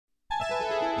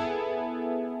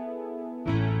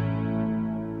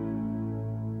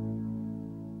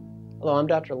Hello, I'm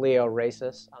Dr. Leo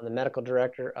Raisis. I'm the Medical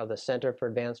Director of the Center for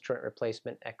Advanced Joint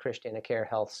Replacement at Christiana Care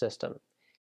Health System.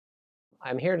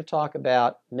 I'm here to talk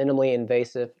about minimally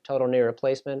invasive total knee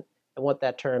replacement and what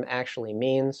that term actually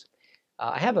means.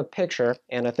 I have a picture,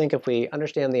 and I think if we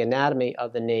understand the anatomy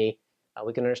of the knee,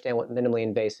 we can understand what minimally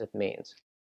invasive means.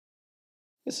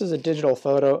 This is a digital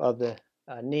photo of the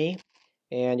knee,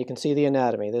 and you can see the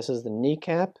anatomy. This is the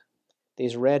kneecap.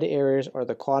 These red areas are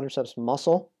the quadriceps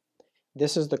muscle.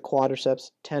 This is the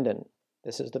quadriceps tendon.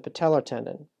 This is the patellar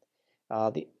tendon.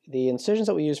 The incisions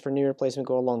that we use for knee replacement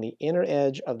go along the inner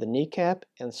edge of the kneecap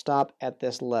and stop at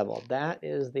this level. That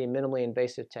is the minimally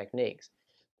invasive techniques.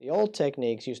 The old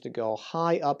techniques used to go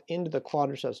high up into the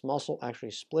quadriceps muscle,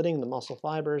 actually splitting the muscle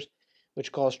fibers,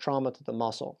 which caused trauma to the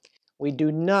muscle. We do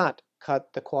not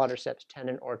cut the quadriceps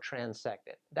tendon or transect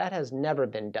it. That has never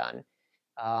been done.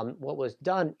 What was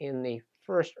done in the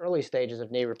first early stages of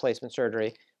knee replacement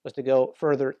surgery was to go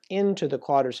further into the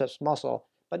quadriceps muscle,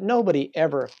 but nobody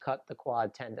ever cut the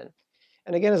quad tendon.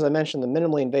 And again, as I mentioned, the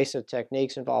minimally invasive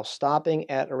techniques involve stopping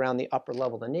at around the upper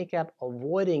level of the kneecap,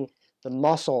 avoiding the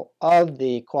muscle of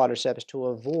the quadriceps to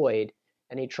avoid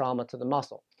any trauma to the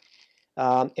muscle.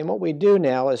 And what we do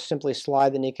now is simply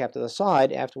slide the kneecap to the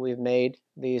side after we've made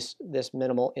this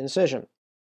minimal incision.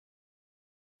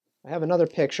 I have another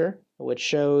picture which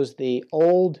shows the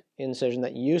old incision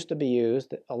that used to be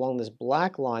used along this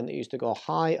black line that used to go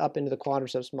high up into the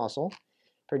quadriceps muscle,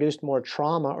 produced more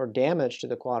trauma or damage to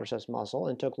the quadriceps muscle,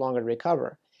 and took longer to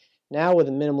recover. Now with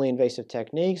the minimally invasive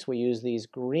techniques, we use these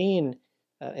green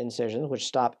incisions which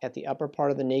stop at the upper part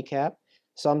of the kneecap.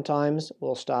 Sometimes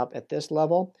we'll stop at this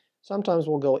level. Sometimes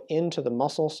we'll go into the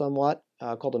muscle somewhat,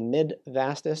 called a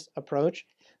mid-vastus approach.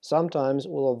 Sometimes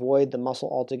we'll avoid the muscle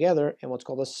altogether in what's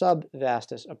called a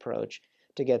sub-vastus approach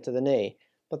to get to the knee.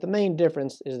 But the main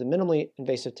difference is the minimally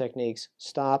invasive techniques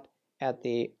stop at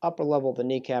the upper level of the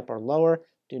kneecap or lower,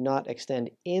 do not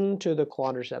extend into the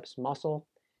quadriceps muscle.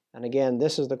 And again,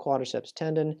 this is the quadriceps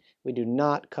tendon. We do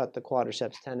not cut the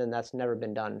quadriceps tendon. That's never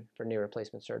been done for knee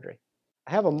replacement surgery.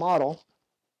 I have a model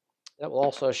that will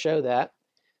also show that.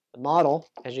 The model,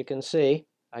 as you can see,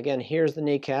 again, here's the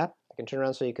kneecap. I can turn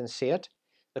around so you can see it.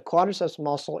 The quadriceps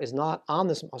muscle is not on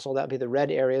this muscle. That would be the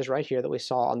red areas right here that we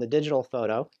saw on the digital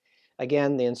photo.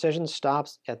 Again, the incision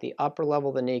stops at the upper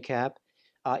level of the kneecap.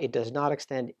 It does not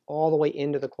extend all the way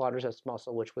into the quadriceps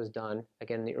muscle, which was done,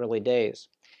 again, in the early days.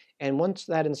 And once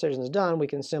that incision is done, we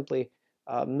can simply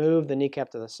move the kneecap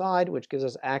to the side, which gives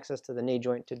us access to the knee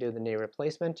joint to do the knee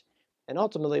replacement. And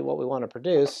ultimately, what we want to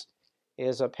produce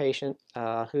is a patient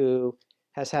who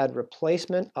has had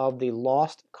replacement of the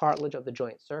lost cartilage of the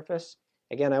joint surface.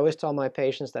 Again, I always tell my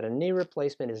patients that a knee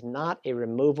replacement is not a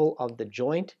removal of the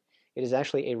joint. It is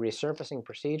actually a resurfacing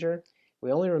procedure.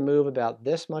 We only remove about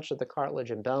this much of the cartilage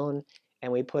and bone,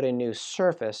 and we put a new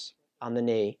surface on the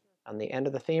knee, on the end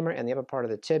of the femur and the upper part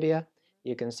of the tibia.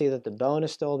 You can see that the bone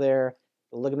is still there,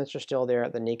 the ligaments are still there,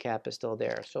 the kneecap is still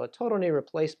there. So a total knee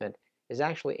replacement is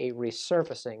actually a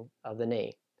resurfacing of the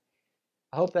knee.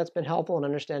 I hope that's been helpful in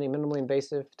understanding minimally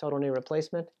invasive total knee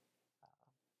replacement.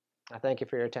 I thank you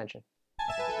for your attention.